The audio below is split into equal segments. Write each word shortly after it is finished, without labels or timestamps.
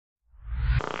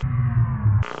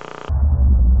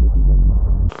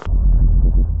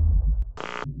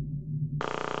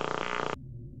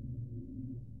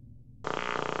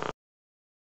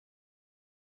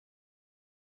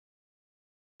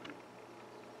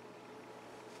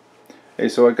Hey,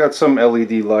 so I got some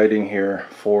LED lighting here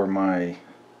for my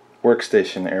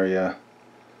workstation area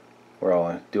where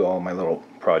I'll do all my little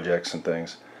projects and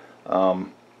things.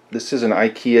 This is an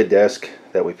IKEA desk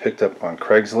that we picked up on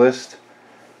Craigslist.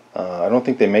 I don't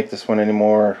think they make this one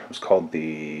anymore. It was called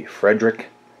the Frederick.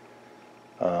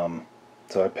 So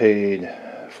I paid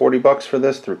 40 bucks for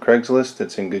this through Craigslist.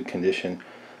 It's in good condition.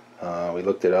 We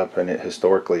looked it up, and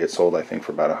historically it sold, I think,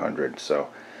 for about 100. So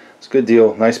it's a good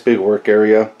deal. Nice big work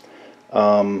area.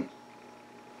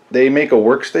 They make a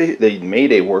workstation. They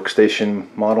made a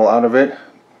workstation model out of it,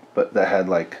 but that had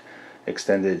like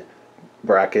extended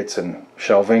brackets and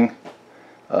shelving.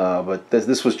 But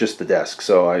this was just the desk,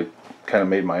 so I kind of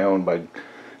made my own by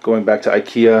going back to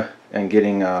IKEA and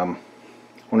getting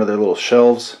one of their little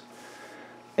shelves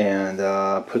and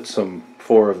put some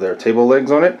 4 of their table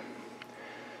legs on it.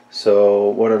 So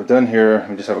what I've done here,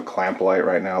 I just have a clamp light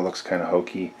right now. It looks kind of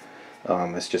hokey.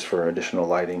 It's just for additional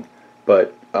lighting.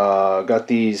 But got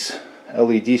these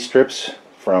LED strips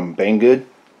from Banggood,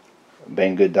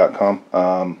 banggood.com.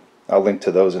 I'll link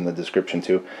to those in the description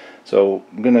too. So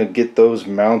I'm gonna get those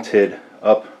mounted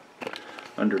up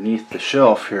underneath the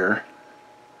shelf here,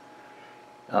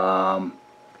 and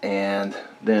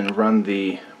then I'm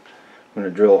gonna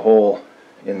drill a hole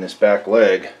in this back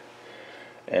leg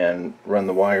and run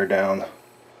the wire down,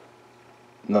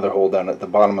 another hole down at the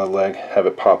bottom of the leg, have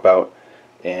it pop out,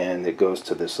 and it goes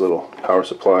to this little power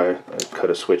supply. I cut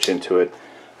a switch into it.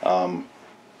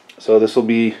 So this will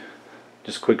be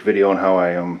just a quick video on how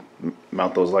I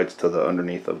mount those lights to the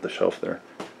underneath of the shelf there.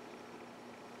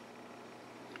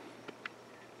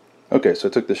 Okay, so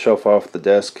I took the shelf off the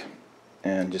desk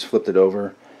and just flipped it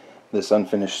over. This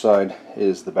unfinished side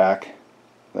is the back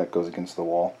that goes against the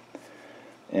wall,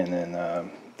 and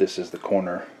then this is the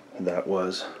corner that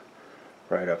was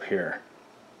right up here.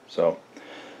 So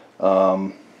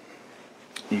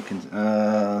you can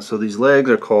so these legs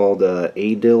are called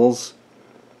Adils,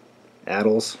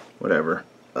 whatever.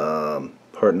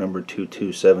 Part number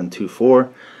 22724.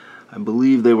 I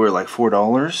believe they were like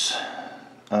 $4.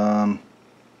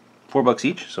 $4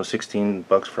 each, so 16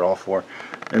 bucks for all 4.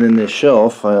 And then this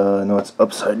shelf, I know it's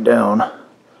upside down,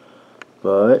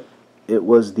 but it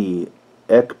was the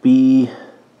Ekby,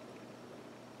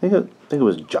 I think it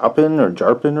was Joppin or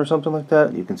Jarpin or something like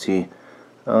that. You can see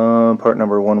part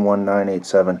number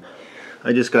 11987.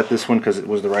 I just got this one because it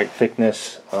was the right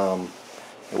thickness.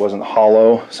 It wasn't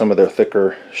hollow. Some of their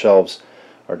thicker shelves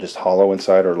are just hollow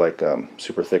inside, or like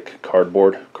super thick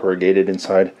cardboard corrugated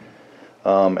inside.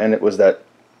 And it was that,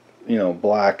 you know,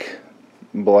 black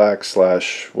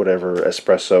slash whatever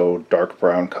espresso dark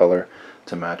brown color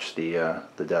to match the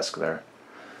desk there.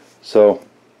 So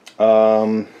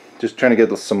just trying to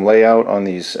get some layout on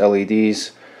these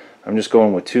LEDs. I'm just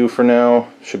going with 2 for now.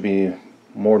 Should be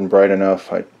more than bright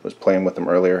enough. I was playing with them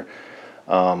earlier.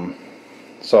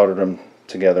 Soldered them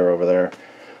together over there.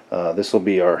 This will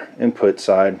be our input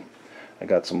side. I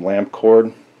got some lamp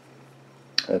cord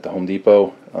at the Home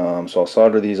Depot, so I'll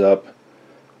solder these up,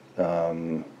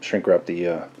 shrink wrap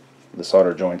the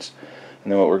solder joints,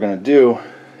 and then what we're going to do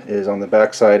is on the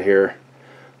back side here,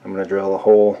 I'm going to drill a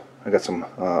hole. I got some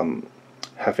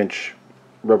 1/2-inch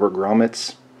rubber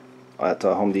grommets at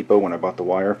Home Depot when I bought the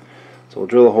wire. So we'll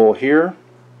drill a hole here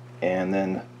and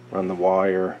then run the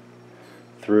wire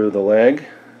through the leg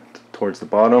towards the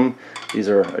bottom. These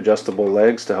are adjustable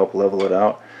legs to help level it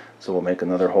out. So we'll make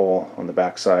another hole on the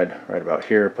back side right about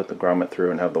here, put the grommet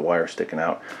through, and have the wire sticking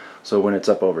out. So when it's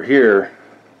up over here,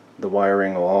 the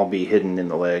wiring will all be hidden in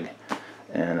the leg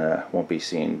and won't be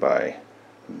seen by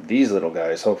these little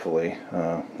guys, hopefully.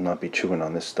 Not be chewing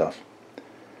on this stuff.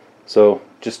 So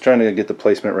just trying to get the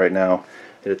placement right now.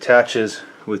 It attaches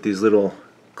with these little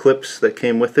clips that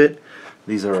came with it.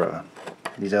 These are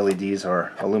these LEDs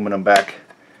are aluminum back,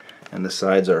 and the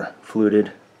sides are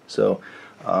fluted. So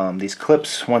these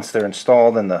clips, once they're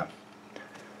installed and the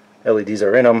LEDs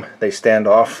are in them, they stand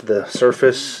off the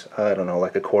surface, I don't know,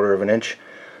 like 1/4 of an inch.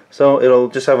 So it'll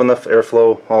just have enough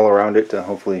airflow all around it to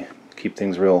hopefully keep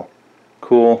things real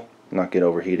cool, not get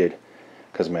overheated,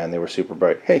 because man, they were super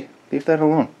bright. Hey, leave that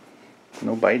alone.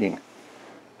 No biting.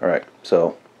 Alright,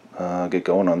 so get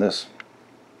going on this.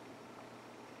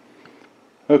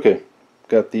 Okay,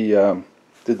 got the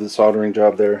did the soldering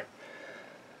job there.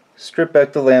 Strip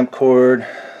back the lamp cord,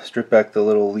 strip back the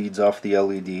little leads off the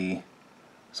LED,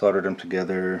 soldered them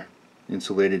together,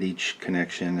 insulated each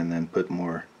connection, and then put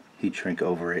more heat shrink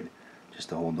over it just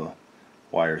to hold the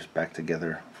wires back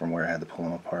together from where I had to pull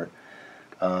them apart.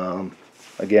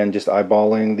 Again, just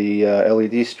eyeballing the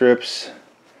LED strips,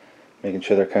 making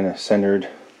sure they're kind of centered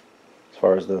as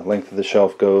far as the length of the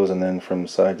shelf goes, and then from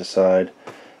side to side.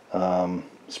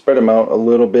 spread them out a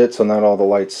little bit so not all the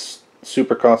light's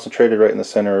super concentrated right in the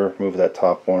center. Move that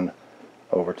top one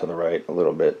over to the right a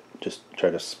little bit. Just try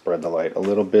to spread the light a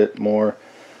little bit more.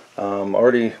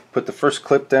 Already put the first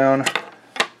clip down,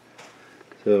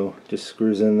 so just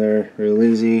screws in there real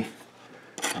easy,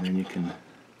 and then you can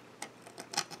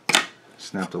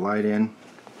snap the light in.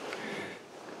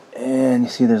 And you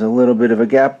see there's a little bit of a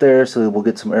gap there, so we'll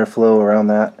get some airflow around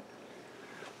that.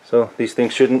 So these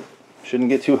things shouldn't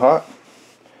get too hot.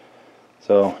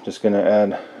 So just going to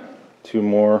add two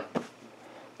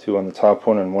on the top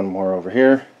one and one more over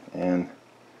here, and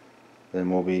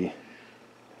then we'll be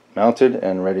mounted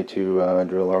and ready to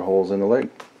drill our holes in the leg.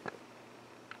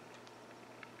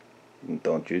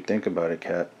 Don't you think about it,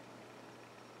 cat.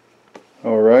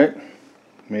 Alright,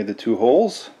 made the two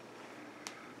holes.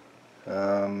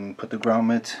 Put the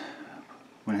grommet,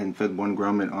 went ahead and fed one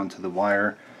grommet onto the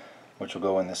wire, which will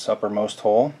go in this uppermost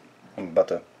hole. I'm about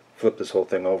to flip this whole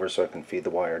thing over so I can feed the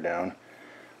wire down.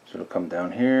 So it'll come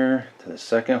down here to the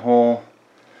second hole.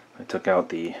 I took out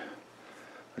the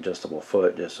adjustable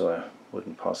foot just so I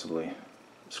wouldn't possibly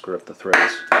screw up the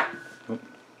threads. Oop,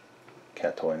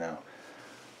 cat toy now.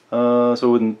 So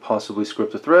it wouldn't possibly screw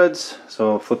up the threads.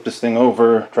 So I'll flip this thing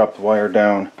over, drop the wire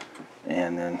down,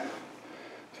 and then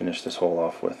finish this hole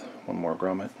off with one more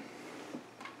grommet.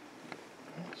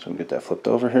 So we'll get that flipped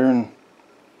over here and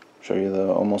show you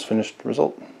the almost finished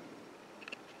result.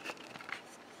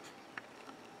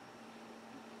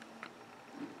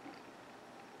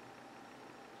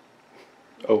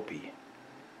 Opie.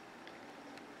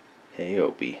 Hey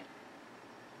Opie.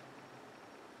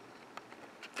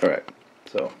 Alright,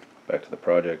 so back to the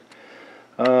project.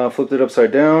 Flipped it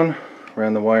upside down,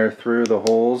 ran the wire through the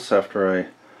holes after I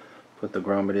put the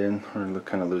grommet in. We're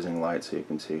kind of losing light so you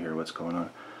can see here what's going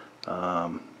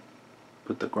on.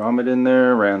 Put the grommet in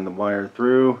there, ran the wire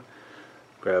through,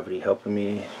 gravity helping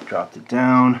me, dropped it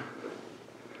down.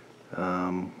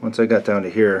 Once I got down to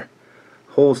here,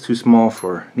 hole's too small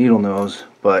for needle nose,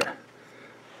 but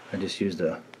I just used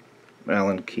a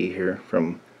Allen key here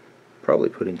from probably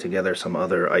putting together some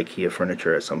other IKEA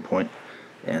furniture at some point,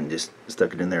 and just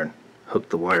stuck it in there and hooked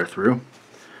the wire through.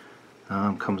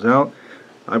 Comes out.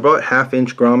 I bought 1/2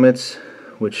 inch grommets,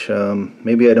 which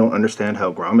maybe I don't understand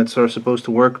how grommets are supposed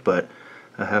to work, but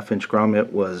a 1/2 inch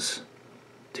grommet was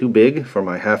too big for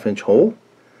my 1/2 inch hole,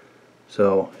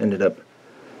 so ended up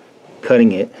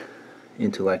cutting it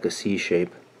into like a C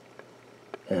shape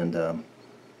and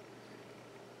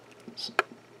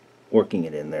working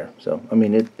it in there. So I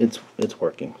mean it's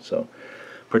working, so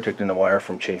protecting the wire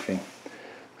from chafing.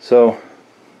 So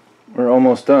we're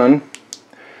almost done.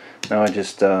 Now I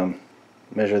just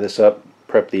measure this up,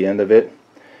 prep the end of it,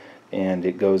 and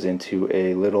it goes into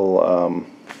a little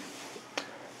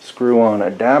screw-on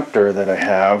adapter that I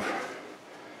have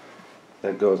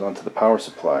that goes onto the power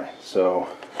supply. So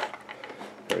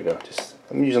there we go.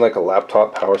 I'm using like a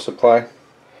laptop power supply.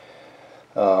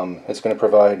 It's going to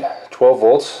provide 12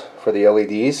 volts for the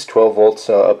LEDs, 12 volts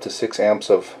up to 6 amps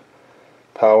of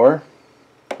power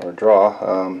or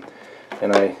draw.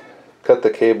 And I cut the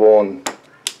cable and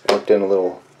worked in a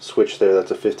little switch there.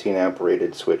 That's a 15 amp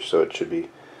rated switch, so it should be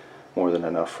more than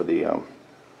enough for the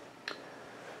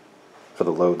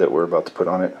load that we're about to put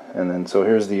on it. And then so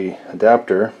here's the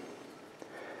adapter.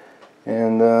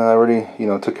 And I already,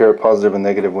 took care of positive and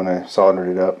negative when I soldered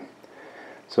it up.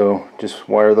 So just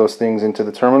wire those things into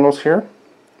the terminals here,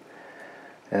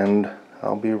 and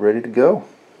I'll be ready to go.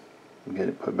 Get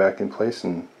it put back in place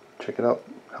and check it out,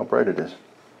 how bright it is.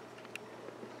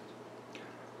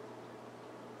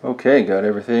 Okay, got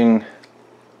everything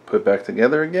put back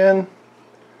together again.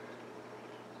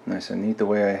 Nice and neat the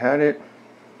way I had it.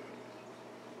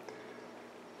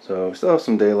 So we still have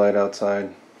some daylight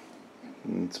outside.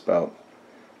 It's about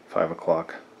 5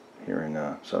 o'clock here in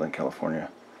Southern California.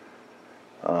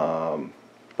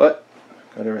 But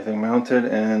got everything mounted,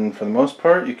 and for the most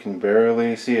part you can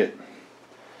barely see it.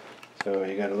 So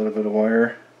you got a little bit of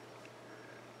wire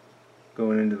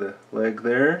going into the leg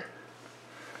there,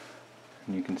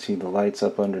 and you can see the lights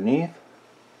up underneath.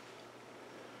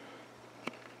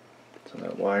 So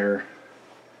that wire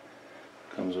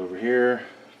comes over here,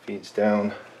 feeds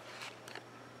down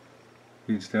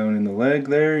in the leg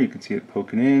there. You can see it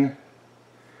poking in,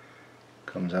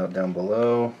 comes out down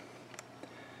below,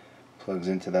 plugs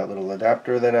into that little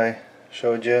adapter that I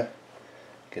showed you,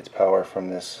 gets power from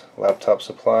this laptop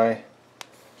supply,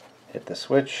 hit the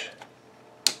switch,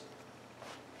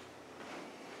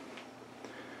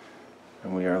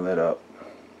 and we are lit up.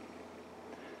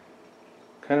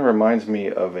 Kind of reminds me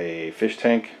of a fish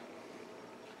tank.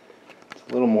 It's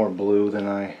a little more blue than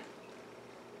I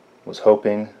was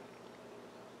hoping.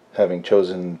 having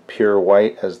chosen pure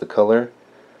white as the color.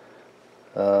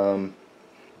 So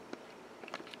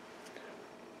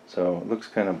it looks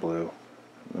kind of blue.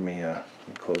 Let me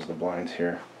close the blinds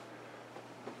here.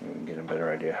 You can get a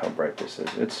better idea how bright this is.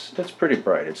 It's pretty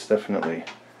bright. It's definitely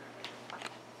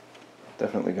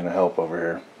going to help over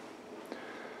here.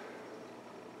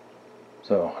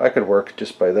 So I could work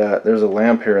just by that. There's a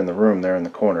lamp here in the room there in the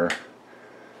corner.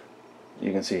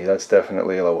 You can see that's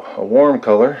definitely a warm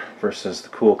color versus the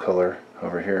cool color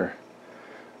over here.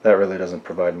 That really doesn't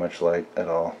provide much light at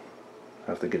all.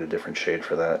 I have to get a different shade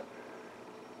for that.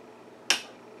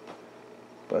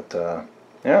 But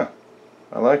yeah,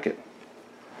 I like it.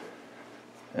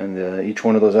 And each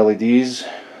one of those LEDs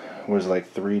was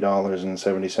like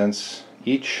 $3.70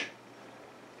 each.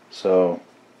 So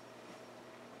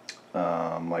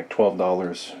like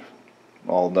 $12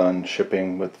 all done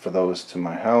shipping for those to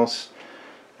my house.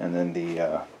 And then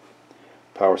the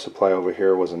power supply over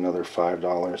here was another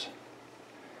 $5.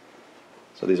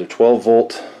 So these are 12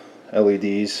 volt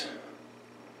LEDs.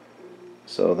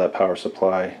 So that power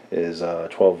supply is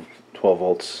 12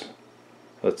 volts.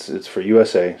 It's for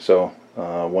USA. So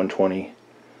 120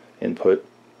 input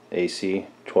AC,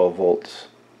 12 volts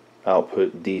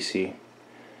output DC,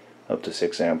 up to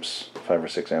 6 amps, 5 or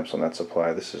 6 amps on that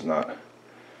supply. This is not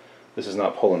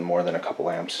pulling more than a couple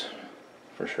amps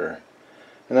for sure.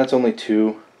 And that's only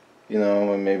 2, you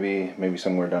know, and maybe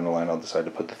somewhere down the line I'll decide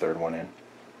to put the third one in.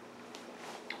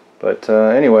 But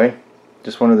anyway,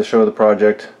 just wanted to show the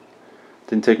project.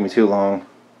 Didn't take me too long,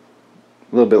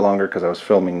 a little bit longer because I was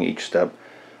filming each step.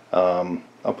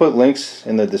 I'll put links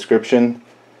in the description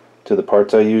to the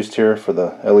parts I used here for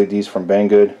the LEDs from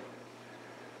Banggood,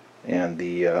 and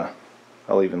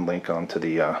I'll even link onto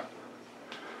the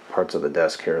parts of the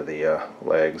desk here, the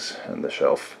legs and the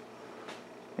shelf,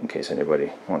 in case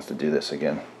anybody wants to do this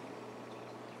again.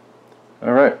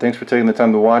 Alright, thanks for taking the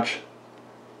time to watch.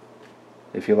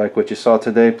 If you like what you saw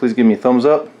today, please give me a thumbs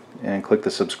up and click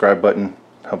the subscribe button.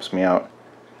 Helps me out,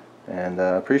 and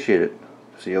appreciate it.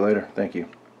 See you later. Thank you.